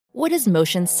What does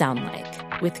motion sound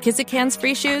like? With Kizikans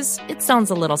free shoes, it sounds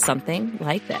a little something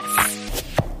like this.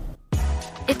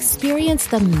 Experience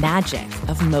the magic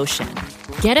of motion.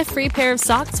 Get a free pair of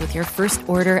socks with your first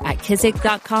order at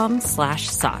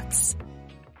kizik.com/socks.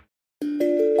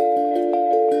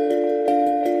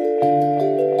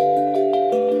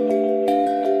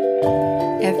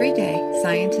 Every day,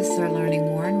 scientists are learning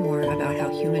more and more about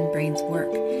how human brains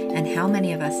work and how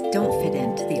many of us don't fit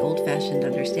into the old-fashioned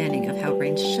understanding of how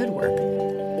brains should work.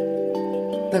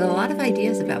 But a lot of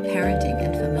ideas about parenting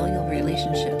and familial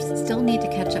relationships still need to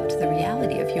catch up to the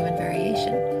reality of human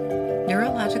variation.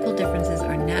 Neurological differences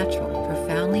are natural,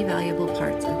 profoundly valuable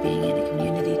parts of being in a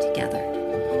community together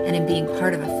and in being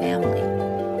part of a family.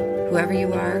 Whoever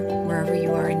you are, wherever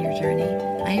you are in your journey,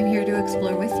 I am here to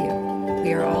explore with you.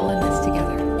 We are all in this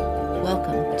together.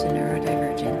 Welcome to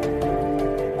Neurodiverging.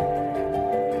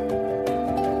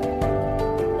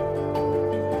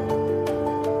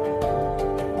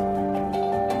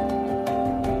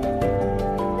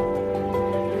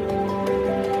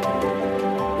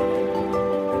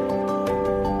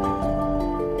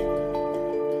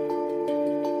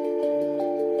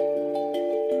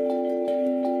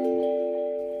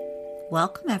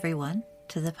 Welcome, everyone,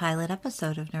 to the pilot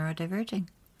episode of Neurodiverging.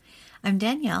 I'm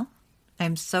Danielle.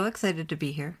 I'm so excited to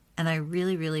be here, and I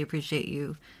really appreciate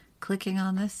you clicking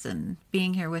on this and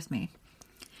being here with me.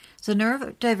 So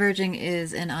Neurodiverging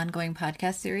is an ongoing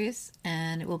podcast series,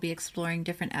 and it will be exploring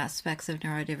different aspects of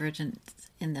neurodivergence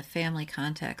in the family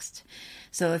context.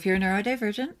 So if you're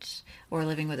neurodivergent, or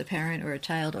living with a parent or a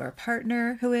child or a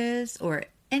partner who is, or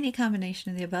any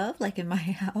combination of the above, like in my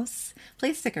house,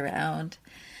 please stick around.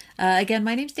 Again,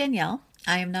 my name's Danielle.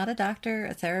 I am not a doctor,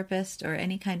 a therapist, or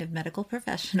any kind of medical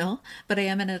professional, but I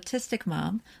am an autistic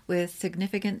mom with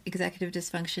significant executive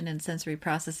dysfunction and sensory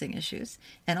processing issues,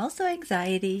 and also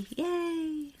anxiety.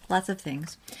 Yay! Lots of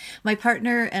things. My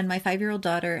partner and my 5-year-old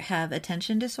daughter have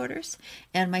attention disorders,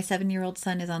 and my 7-year-old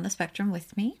son is on the spectrum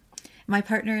with me. My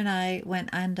partner and I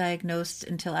went undiagnosed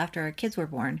until after our kids were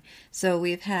born, so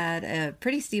we've had a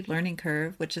pretty steep learning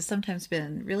curve, which has sometimes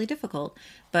been really difficult,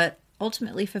 but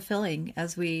ultimately fulfilling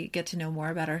as we get to know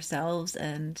more about ourselves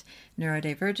and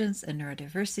neurodivergence and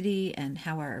neurodiversity and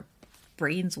how our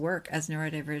brains work as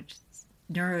neurodiverse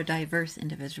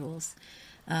individuals.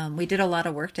 We did a lot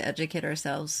of work to educate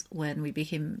ourselves when we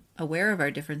became aware of our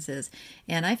differences,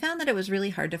 and I found that it was really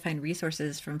hard to find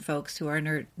resources from folks who are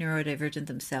neurodivergent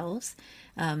themselves.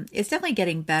 It's definitely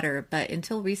getting better, but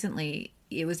until recently,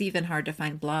 it was even hard to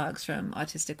find blogs from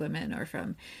autistic women or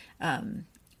from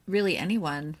really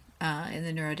anyone in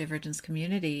the neurodivergence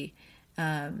community.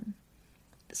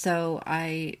 So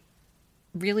I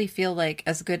really feel like,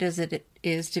 as good as it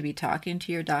is to be talking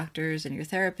to your doctors and your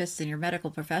therapists and your medical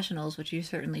professionals, which you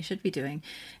certainly should be doing,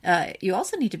 you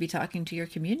also need to be talking to your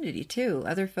community too,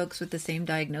 other folks with the same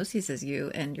diagnoses as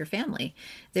you and your family.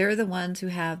 They're the ones who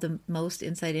have the most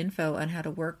inside info on how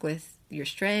to work with your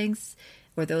strengths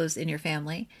or those in your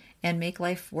family and make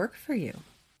life work for you.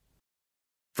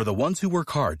 For the ones who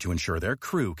work hard to ensure their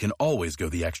crew can always go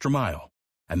the extra mile,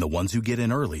 and the ones who get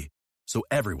in early so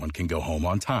everyone can go home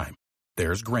on time,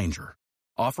 there's Grainger,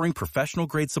 offering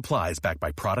professional-grade supplies backed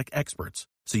by product experts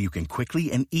so you can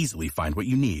quickly and easily find what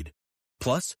you need.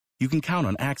 Plus, you can count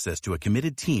on access to a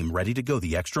committed team ready to go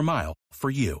the extra mile for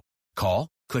you. Call,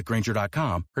 click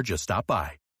Grainger.com, or just stop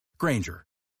by. Grainger,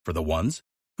 for the ones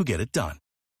who get it done.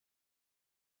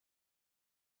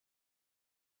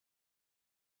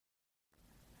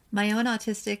 My own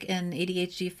autistic and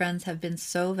ADHD friends have been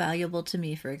so valuable to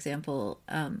me, for example,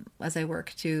 as I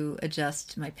work to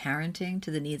adjust my parenting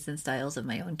to the needs and styles of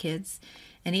my own kids.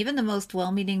 And even the most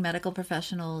well-meaning medical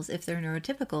professionals, if they're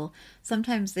neurotypical,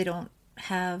 sometimes they don't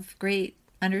have great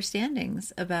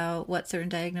understandings about what certain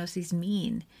diagnoses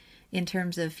mean in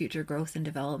terms of future growth and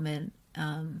development,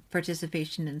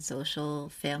 participation in social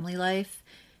family life,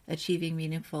 achieving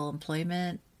meaningful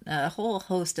employment, a whole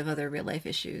host of other real-life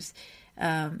issues.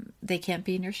 They can't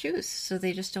be in your shoes, so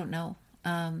they just don't know.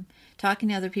 Talking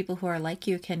to other people who are like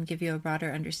you can give you a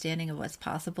broader understanding of what's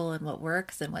possible and what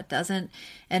works and what doesn't.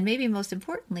 And maybe most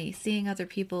importantly, seeing other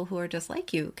people who are just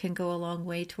like you can go a long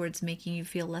way towards making you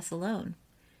feel less alone.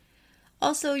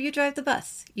 Also, you drive the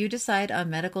bus. You decide on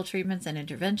medical treatments and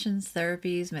interventions,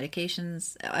 therapies,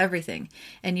 medications, everything.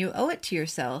 And you owe it to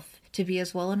yourself to be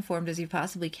as well informed as you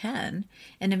possibly can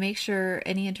and to make sure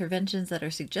any interventions that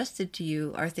are suggested to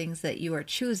you are things that you are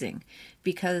choosing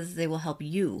because they will help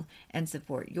you and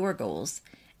support your goals,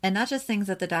 and not just things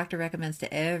that the doctor recommends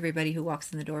to everybody who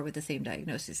walks in the door with the same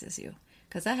diagnosis as you.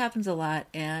 Because that happens a lot,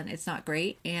 and it's not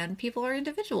great, and people are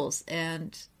individuals,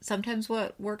 and sometimes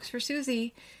what works for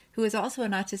Susie who is also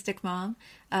an autistic mom,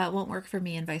 won't work for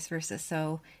me and vice versa.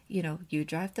 So, you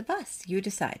drive the bus, you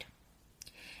decide.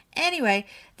 Anyway,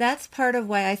 that's part of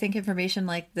why I think information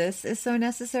like this is so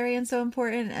necessary and so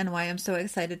important, and why I'm so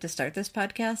excited to start this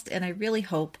podcast. And I really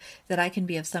hope that I can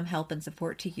be of some help and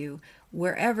support to you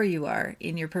wherever you are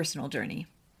in your personal journey.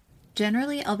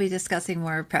 Generally, I'll be discussing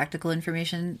more practical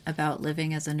information about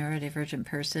living as a neurodivergent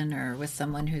person or with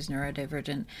someone who's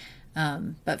neurodivergent.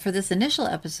 But for this initial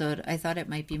episode, I thought it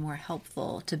might be more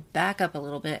helpful to back up a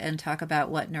little bit and talk about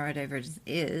what neurodivergence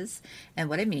is and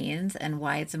what it means and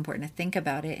why it's important to think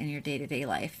about it in your day-to-day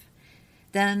life.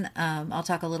 Then I'll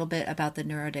talk a little bit about the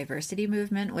neurodiversity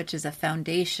movement, which is a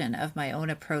foundation of my own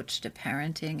approach to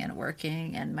parenting and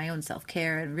working and my own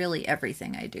self-care and really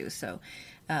everything I do. So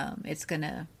it's going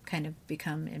to kind of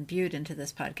become imbued into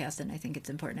this podcast, and I think it's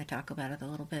important to talk about it a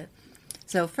little bit.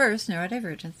 So first,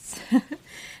 neurodivergence.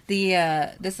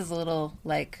 This is a little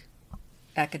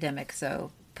academic,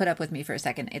 so put up with me for a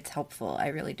second. It's helpful, I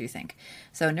really do think.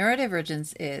 So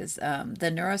neurodivergence is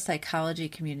the neuropsychology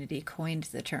community coined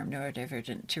the term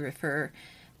neurodivergent to refer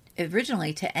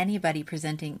originally to anybody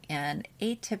presenting an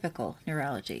atypical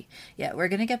neurology. Yeah, we're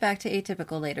going to get back to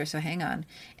atypical later, so hang on.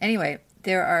 Anyway,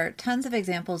 there are tons of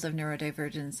examples of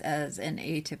neurodivergence as an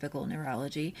atypical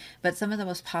neurology, but some of the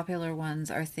most popular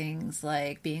ones are things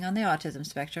like being on the autism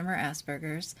spectrum or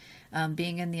Asperger's,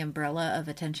 being in the umbrella of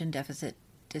attention deficit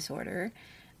disorder,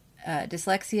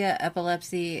 dyslexia,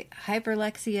 epilepsy,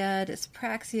 hyperlexia,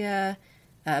 dyspraxia,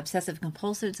 obsessive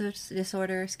compulsive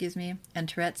disorder, and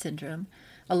Tourette syndrome,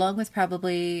 along with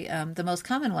probably the most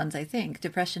common ones, I think,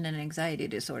 depression and anxiety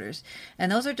disorders.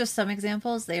 And those are just some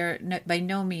examples. They are by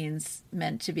no means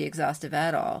meant to be exhaustive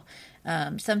at all.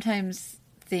 Sometimes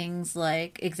things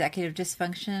like executive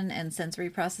dysfunction and sensory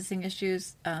processing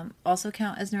issues also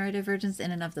count as neurodivergence in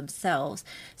and of themselves.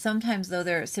 Sometimes, though,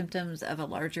 they're symptoms of a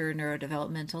larger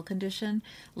neurodevelopmental condition,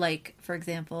 like, for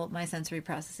example, my sensory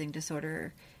processing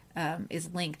disorder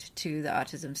is linked to the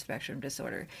autism spectrum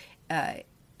disorder.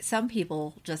 Some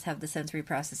people just have the sensory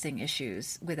processing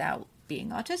issues without being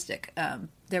autistic.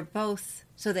 They are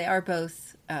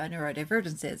both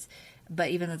neurodivergences,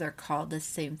 but even though they're called the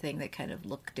same thing, they kind of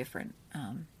look different.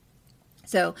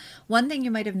 So one thing you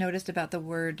might have noticed about the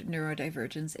word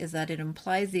neurodivergence is that it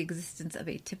implies the existence of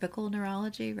a typical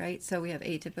neurology, right? So we have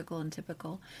atypical and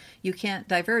typical. You can't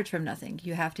diverge from nothing.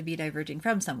 You have to be diverging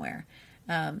from somewhere.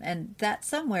 And that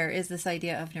somewhere is this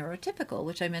idea of neurotypical,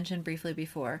 which I mentioned briefly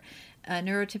before.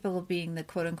 Neurotypical being the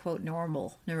quote-unquote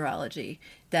normal neurology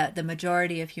that the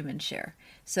majority of humans share.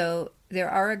 So there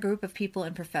are a group of people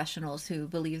and professionals who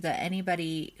believe that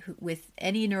anybody with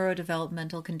any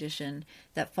neurodevelopmental condition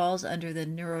that falls under the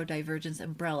neurodivergence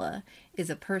umbrella is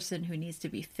a person who needs to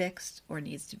be fixed or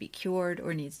needs to be cured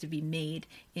or needs to be made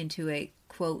into a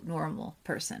quote normal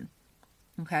person.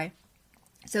 Okay?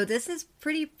 So this is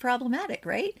pretty problematic,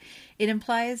 right? It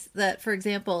implies that, for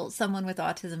example, someone with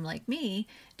autism like me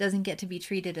doesn't get to be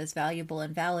treated as valuable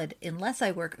and valid unless I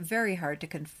work very hard to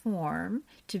conform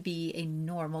to be a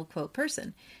normal, quote,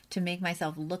 person, to make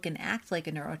myself look and act like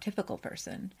a neurotypical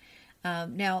person.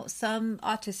 Now, some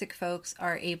autistic folks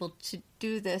are able to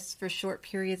do this for short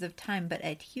periods of time, but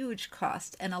at huge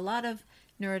cost. And a lot of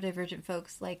neurodivergent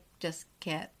folks just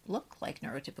can't look like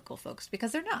neurotypical folks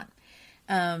because they're not.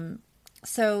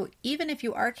 So even if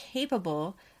you are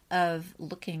capable of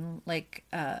looking like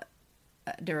a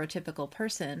neurotypical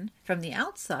person from the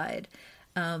outside,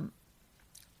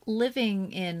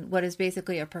 living in what is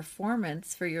basically a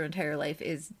performance for your entire life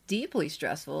is deeply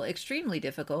stressful, extremely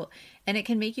difficult, and it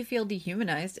can make you feel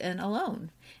dehumanized and alone.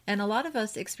 And a lot of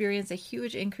us experience a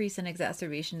huge increase in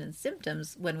exacerbation in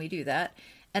symptoms when we do that.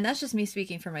 And that's just me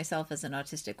speaking for myself as an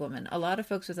autistic woman. A lot of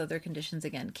folks with other conditions,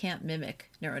 again, can't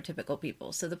mimic neurotypical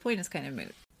people. So the point is kind of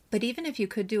moot. But even if you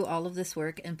could do all of this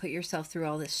work and put yourself through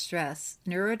all this stress,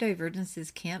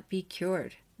 neurodivergences can't be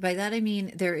cured. By that I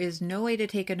mean there is no way to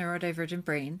take a neurodivergent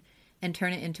brain and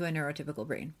turn it into a neurotypical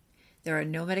brain. There are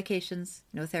no medications,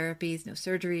 no therapies, no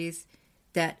surgeries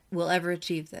that will ever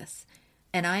achieve this.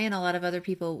 And I and a lot of other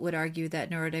people would argue that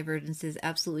neurodivergences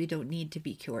absolutely don't need to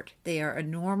be cured. They are a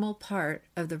normal part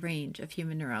of the range of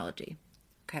human neurology.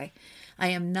 Okay? I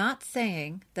am not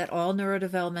saying that all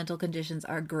neurodevelopmental conditions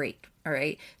are great, all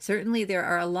right? Certainly there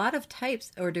are a lot of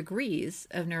types or degrees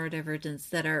of neurodivergence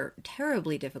that are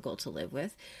terribly difficult to live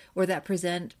with, or that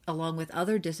present along with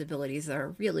other disabilities that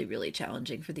are really, really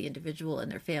challenging for the individual and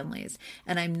their families.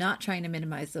 And I'm not trying to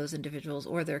minimize those individuals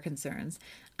or their concerns.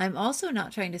 I'm also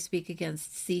not trying to speak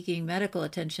against seeking medical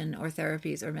attention or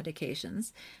therapies or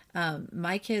medications.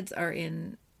 My kids are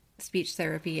in speech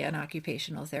therapy and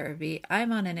occupational therapy.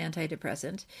 I'm on an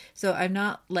antidepressant. So I'm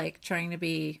not like trying to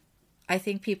be, I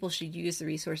think people should use the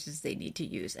resources they need to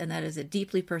use. And that is a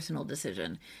deeply personal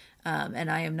decision.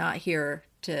 And I am not here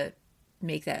to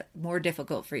make that more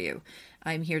difficult for you.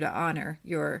 I'm here to honor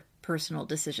your personal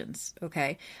decisions.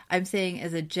 Okay. I'm saying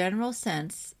as a general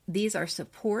sense, these are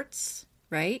supports,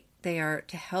 right? They are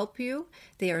to help you.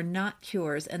 They are not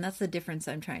cures. And that's the difference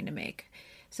I'm trying to make.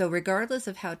 So regardless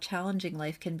of how challenging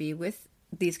life can be with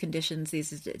these conditions,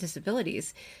 these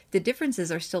disabilities, the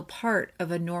differences are still part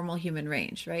of a normal human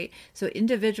range, right? So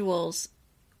individuals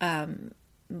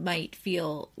might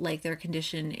feel like their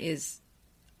condition is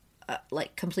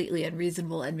like completely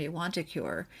unreasonable and may want a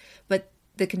cure, but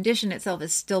the condition itself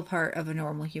is still part of a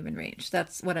normal human range.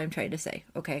 That's what I'm trying to say.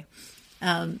 Okay.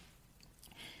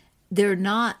 They're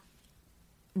not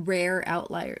rare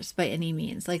outliers by any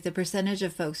means. Like the percentage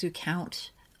of folks who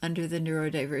count under the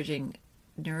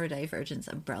neurodivergence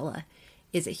umbrella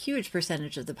is a huge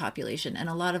percentage of the population. And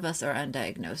a lot of us are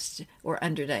undiagnosed or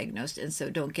underdiagnosed, and so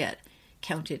don't get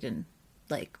counted in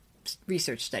like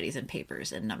research studies and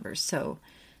papers and numbers. So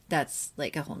that's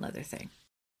like a whole nother thing.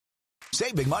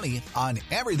 Save big money on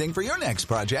everything for your next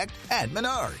project at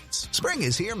Menards. Spring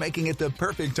is here, making it the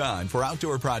perfect time for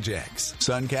outdoor projects.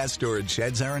 Suncast storage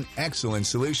sheds are an excellent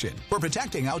solution for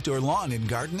protecting outdoor lawn and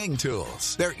gardening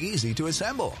tools. They're easy to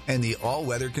assemble, and the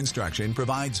all-weather construction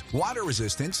provides water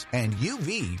resistance and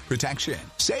UV protection.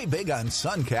 Save big on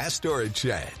Suncast storage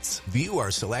sheds. View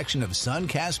our selection of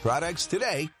Suncast products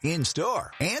today in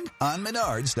store and on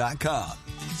Menards.com.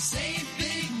 Save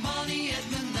big money at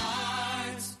Menards.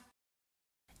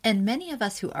 And many of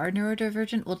us who are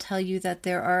neurodivergent will tell you that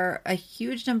there are a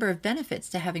huge number of benefits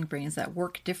to having brains that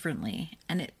work differently.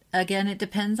 And it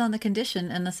depends on the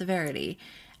condition and the severity.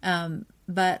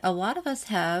 But a lot of us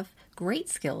have great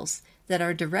skills that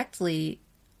arise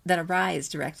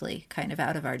directly kind of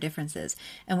out of our differences,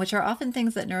 and which are often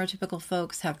things that neurotypical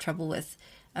folks have trouble with.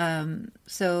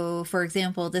 So for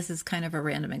example, this is kind of a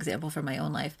random example from my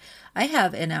own life. I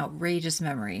have an outrageous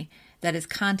memory that is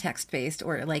context-based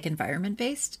or like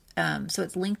environment-based. So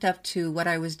it's linked up to what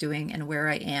I was doing and where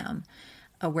I am,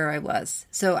 where I was.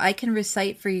 So I can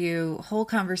recite for you whole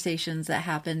conversations that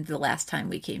happened the last time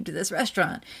we came to this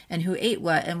restaurant and who ate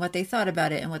what and what they thought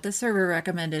about it and what the server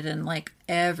recommended and like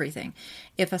everything.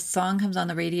 If a song comes on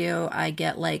the radio, I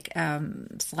get like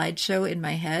slideshow in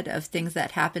my head of things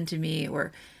that happened to me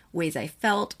or ways I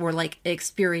felt or like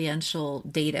experiential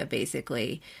data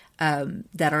basically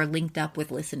that are linked up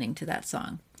with listening to that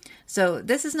song. So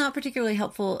this is not particularly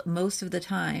helpful most of the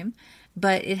time,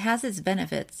 but it has its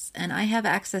benefits. And I have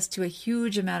access to a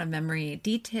huge amount of memory,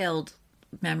 detailed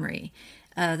memory,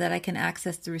 that I can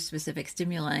access through specific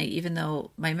stimuli, even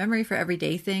though my memory for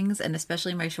everyday things, and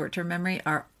especially my short-term memory,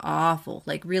 are awful,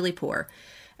 like really poor.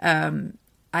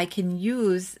 I can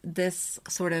use this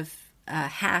sort of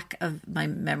hack of my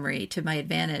memory to my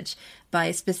advantage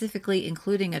by specifically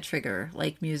including a trigger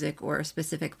like music or a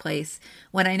specific place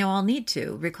when I know I'll need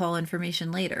to recall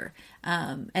information later.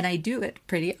 And I do it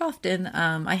pretty often.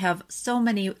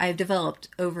 I've developed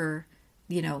over,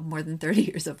 more than 30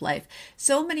 years of life,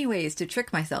 so many ways to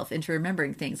trick myself into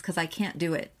remembering things because I can't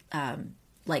do it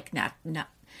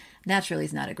naturally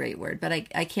is not a great word, but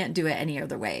I can't do it any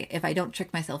other way. If I don't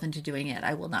trick myself into doing it,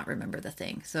 I will not remember the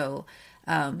thing. So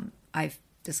I've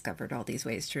discovered all these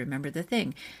ways to remember the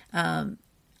thing.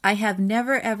 I have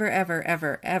never, ever, ever,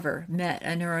 ever, ever met a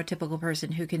neurotypical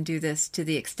person who can do this to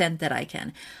the extent that I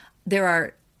can. There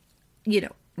are,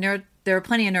 there are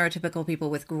plenty of neurotypical people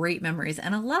with great memories,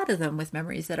 and a lot of them with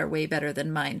memories that are way better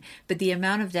than mine. But the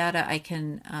amount of data I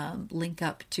can link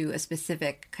up to a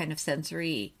specific kind of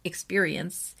sensory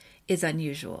experience is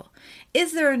unusual.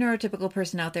 Is there a neurotypical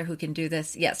person out there who can do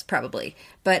this? Yes, probably.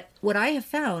 But what I have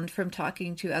found from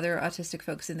talking to other autistic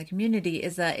folks in the community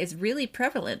is that it's really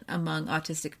prevalent among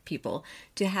autistic people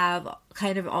to have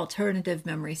kind of alternative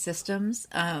memory systems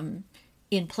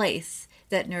in place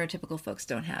that neurotypical folks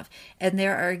don't have. And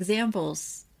there are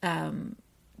examples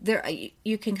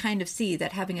you can kind of see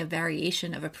that having a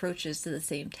variation of approaches to the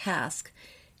same task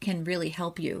can really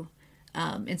help you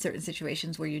in certain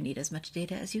situations where you need as much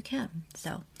data as you can.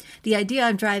 So the idea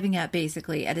I'm driving at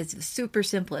basically at its super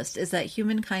simplest is that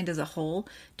humankind as a whole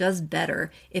does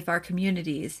better if our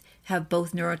communities have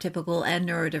both neurotypical and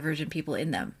neurodivergent people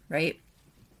in them, right?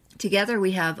 Together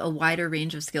we have a wider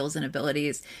range of skills and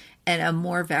abilities and a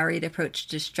more varied approach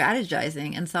to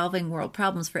strategizing and solving world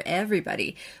problems for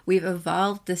everybody. We've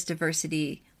evolved this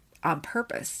diversity on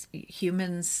purpose.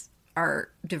 Humans are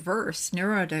diverse,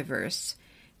 neurodiverse,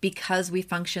 because we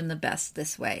function the best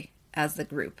this way as the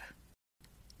group.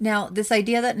 Now, this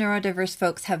idea that neurodiverse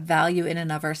folks have value in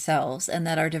and of ourselves and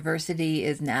that our diversity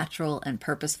is natural and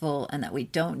purposeful and that we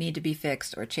don't need to be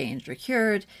fixed or changed or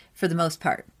cured for the most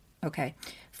part, okay,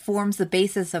 forms the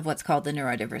basis of what's called the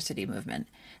neurodiversity movement.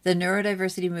 The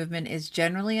neurodiversity movement is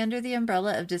generally under the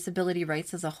umbrella of disability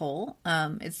rights as a whole.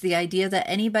 It's the idea that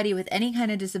anybody with any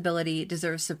kind of disability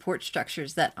deserves support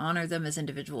structures that honor them as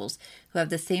individuals who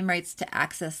have the same rights to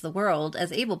access the world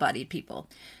as able-bodied people.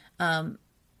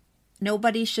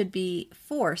 Nobody should be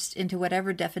forced into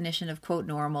whatever definition of, quote,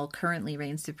 normal currently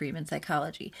reigns supreme in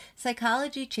psychology.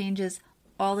 Psychology changes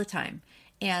all the time,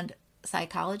 and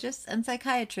psychologists and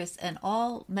psychiatrists and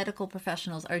all medical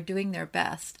professionals are doing their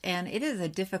best, and it is a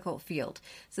difficult field.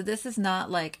 So this is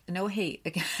not like no hate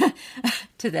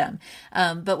to them.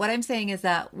 But what I'm saying is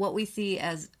that what we see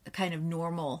as kind of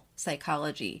normal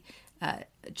psychology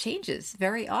changes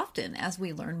very often as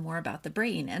we learn more about the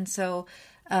brain. And so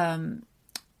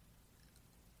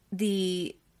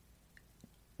the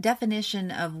definition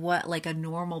of what like a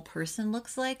normal person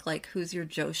looks like who's your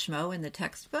Joe Schmo in the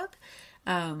textbook,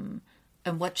 and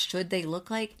what should they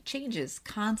look like changes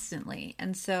constantly.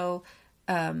 And so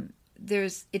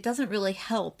it doesn't really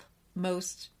help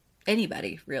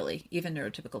anybody really, even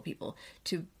neurotypical people,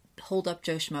 to hold up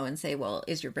Joe Schmo and say, well,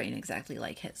 is your brain exactly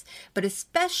like his? But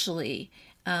especially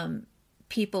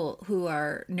people who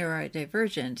are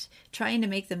neurodivergent, trying to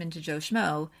make them into Joe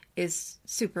Schmo is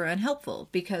super unhelpful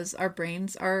because our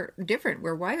brains are different.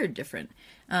 We're wired different.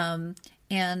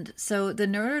 And so the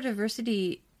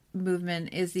neurodiversity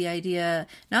movement is the idea,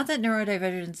 not that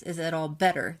neurodivergence is at all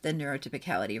better than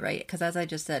neurotypicality, right? Because as I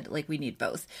just said, like we need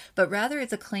both, but rather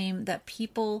it's a claim that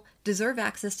people deserve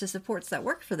access to supports that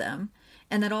work for them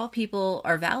and that all people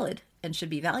are valid and should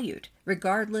be valued,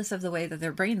 regardless of the way that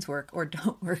their brains work or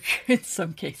don't work in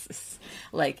some cases,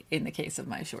 like in the case of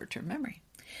my short-term memory.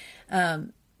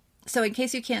 So in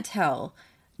case you can't tell,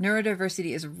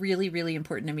 neurodiversity is really, really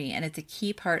important to me, and it's a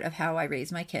key part of how I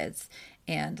raise my kids.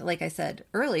 And like I said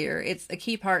earlier, it's a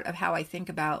key part of how I think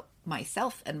about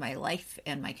myself and my life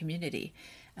and my community.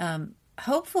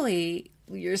 Hopefully,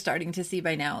 you're starting to see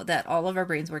by now that all of our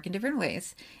brains work in different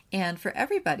ways. And for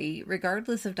everybody,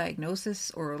 regardless of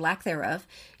diagnosis or lack thereof,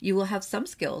 you will have some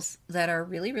skills that are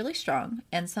really, really strong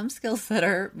and some skills that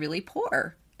are really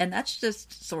poor. And that's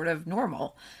just sort of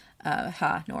normal.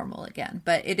 Normal again.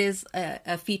 But it is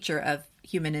a feature of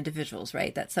human individuals,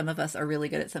 right? That some of us are really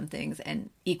good at some things and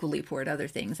equally poor at other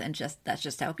things. And that's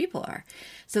just how people are.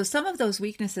 So some of those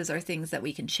weaknesses are things that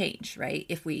we can change, right?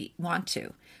 If we want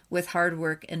to, with hard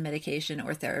work and medication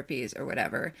or therapies or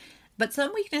whatever. But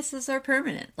some weaknesses are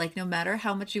permanent. Like no matter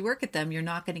how much you work at them, you're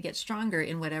not going to get stronger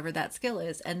in whatever that skill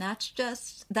is. And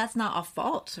that's not a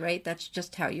fault, right? That's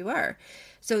just how you are.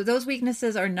 So those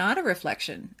weaknesses are not a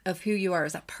reflection of who you are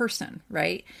as a person,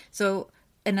 right? So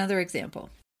another example,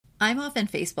 I'm often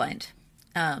face blind.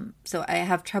 So I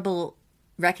have trouble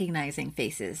recognizing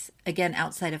faces, again,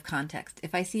 outside of context.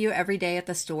 If I see you every day at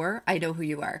the store, I know who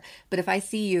you are. But if I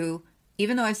see you,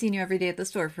 even though I've seen you every day at the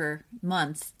store for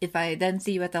months, if I then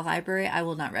see you at the library, I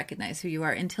will not recognize who you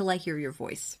are until I hear your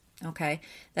voice. Okay?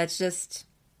 That's just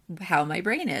how my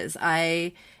brain is.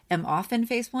 I am often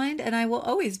face blind and I will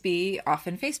always be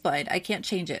often face blind. I can't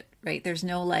change it, right? There's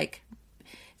no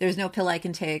pill I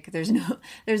can take. There's not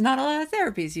a lot of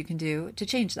therapies you can do to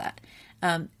change that.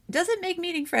 Does it make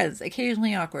meeting friends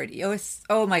occasionally awkward?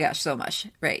 Oh my gosh, so much,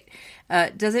 right?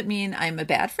 Does it mean I'm a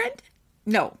bad friend?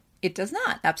 No. It does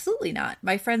not. Absolutely not.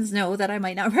 My friends know that I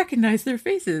might not recognize their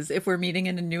faces if we're meeting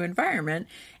in a new environment.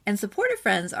 And supportive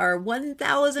friends are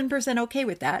 1000% okay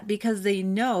with that because they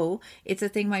know it's a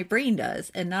thing my brain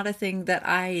does and not a thing that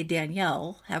I,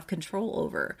 Danielle, have control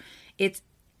over. It's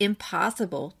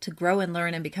impossible to grow and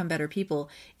learn and become better people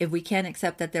if we can't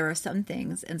accept that there are some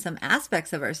things and some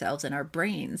aspects of ourselves and our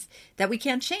brains that we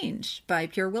can't change by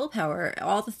pure willpower,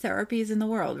 all the therapies in the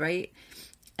world, right?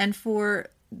 And for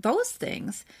those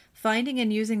things, finding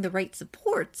and using the right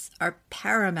supports are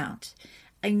paramount.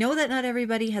 I know that not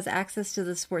everybody has access to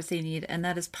the supports they need, and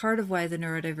that is part of why the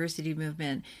neurodiversity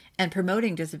movement and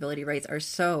promoting disability rights are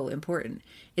so important.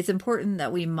 It's important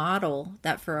that we model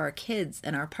that for our kids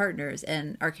and our partners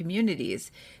and our communities,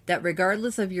 that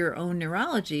regardless of your own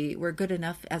neurology, we're good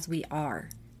enough as we are,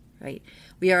 right?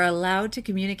 We are allowed to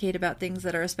communicate about things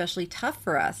that are especially tough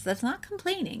for us. That's not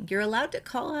complaining. You're allowed to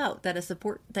call out that a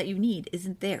support that you need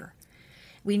isn't there.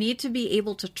 We need to be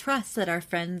able to trust that our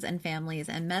friends and families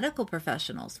and medical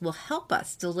professionals will help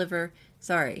us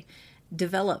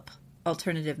develop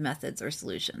alternative methods or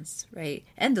solutions, right?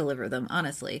 And deliver them,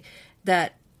 honestly,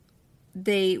 that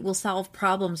they will solve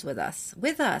problems with us.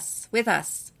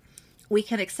 We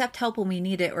can accept help when we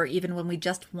need it or even when we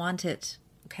just want it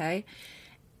okay?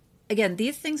 Again,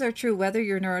 these things are true whether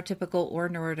you're neurotypical or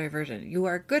neurodivergent. You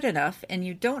are good enough and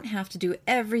you don't have to do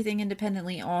everything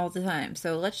independently all the time.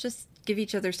 So let's just give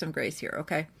each other some grace here,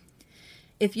 okay?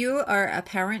 If you are a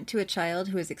parent to a child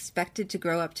who is expected to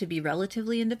grow up to be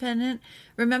relatively independent,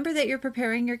 remember that you're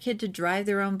preparing your kid to drive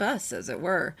their own bus, as it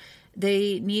were.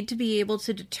 They need to be able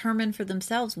to determine for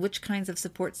themselves which kinds of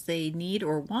supports they need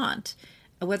or want,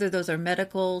 whether those are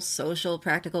medical, social,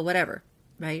 practical, whatever,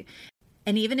 right?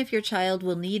 And even if your child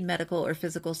will need medical or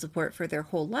physical support for their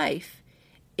whole life,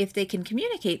 if they can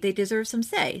communicate, they deserve some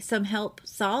say, some help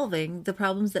solving the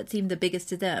problems that seem the biggest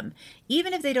to them,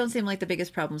 even if they don't seem like the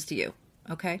biggest problems to you,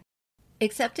 okay?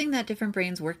 Accepting that different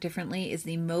brains work differently is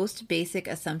the most basic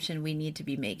assumption we need to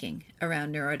be making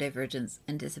around neurodivergence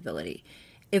and disability.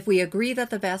 If we agree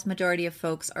that the vast majority of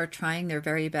folks are trying their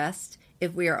very best,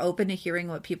 if we are open to hearing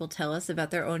what people tell us about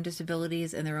their own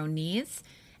disabilities and their own needs,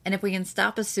 and if we can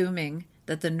stop assuming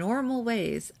that the normal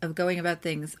ways of going about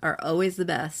things are always the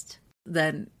best,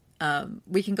 then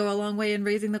we can go a long way in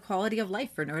raising the quality of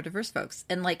life for neurodiverse folks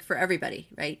and like for everybody,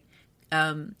 right?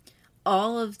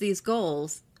 All of these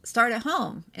goals start at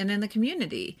home and in the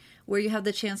community where you have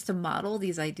the chance to model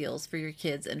these ideals for your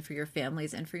kids and for your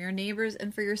families and for your neighbors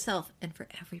and for yourself and for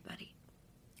everybody.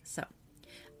 So,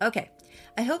 okay.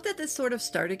 I hope that this sort of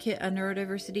starter kit on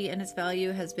neurodiversity and its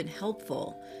value has been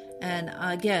helpful. And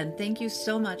again, thank you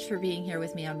so much for being here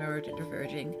with me on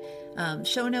Neurodiverging.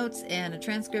 Show notes and a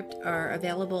transcript are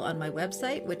available on my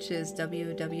website, which is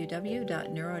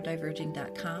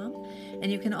www.neurodiverging.com.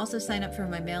 And you can also sign up for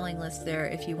my mailing list there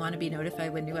if you want to be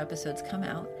notified when new episodes come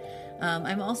out.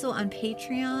 I'm also on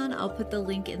Patreon. I'll put the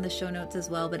link in the show notes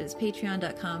as well, but it's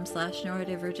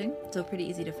patreon.com/neurodiverging. So pretty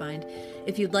easy to find.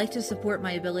 If you'd like to support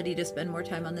my ability to spend more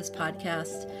time on this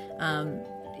podcast,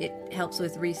 it helps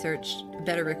with research,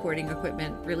 better recording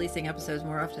equipment, releasing episodes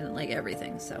more often, like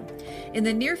everything. So in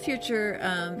the near future,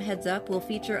 heads up, we'll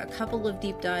feature a couple of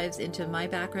deep dives into my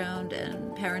background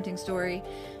and parenting story,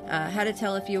 how to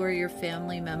tell if you or your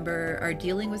family member are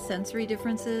dealing with sensory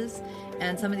differences,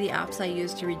 and some of the apps I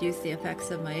use to reduce the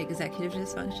effects of my executive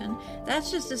dysfunction.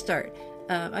 That's just a start.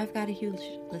 I've got a huge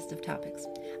list of topics.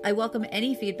 I welcome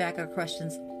any feedback or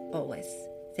questions always.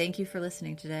 Thank you for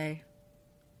listening today.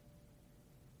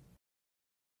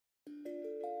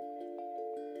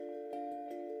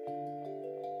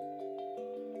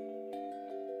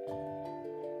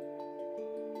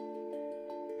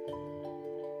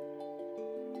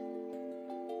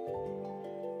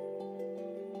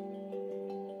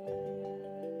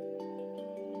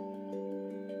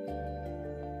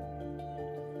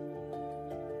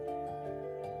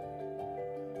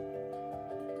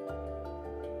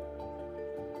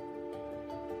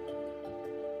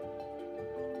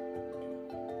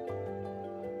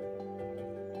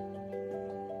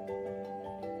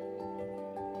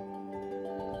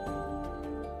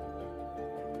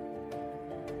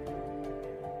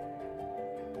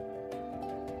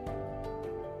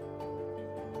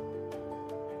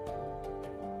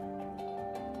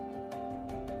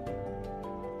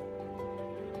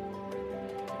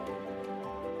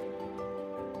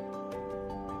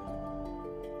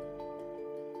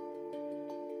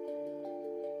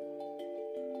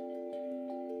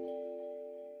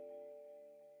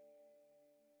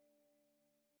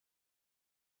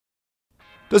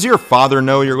 Does your father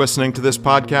know you're listening to this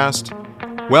podcast?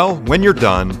 Well, when you're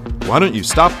done, why don't you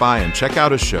stop by and check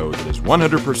out a show that is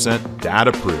 100%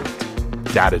 dad-approved,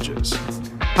 Dadages.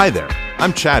 Hi there,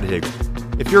 I'm Chad Higley.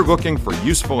 If you're looking for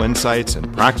useful insights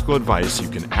and practical advice you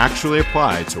can actually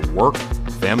apply to work,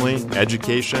 family,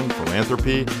 education,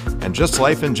 philanthropy, and just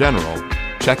life in general,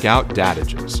 check out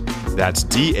Dadages. That's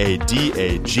Dadages,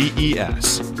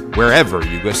 wherever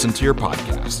you listen to your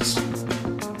podcasts.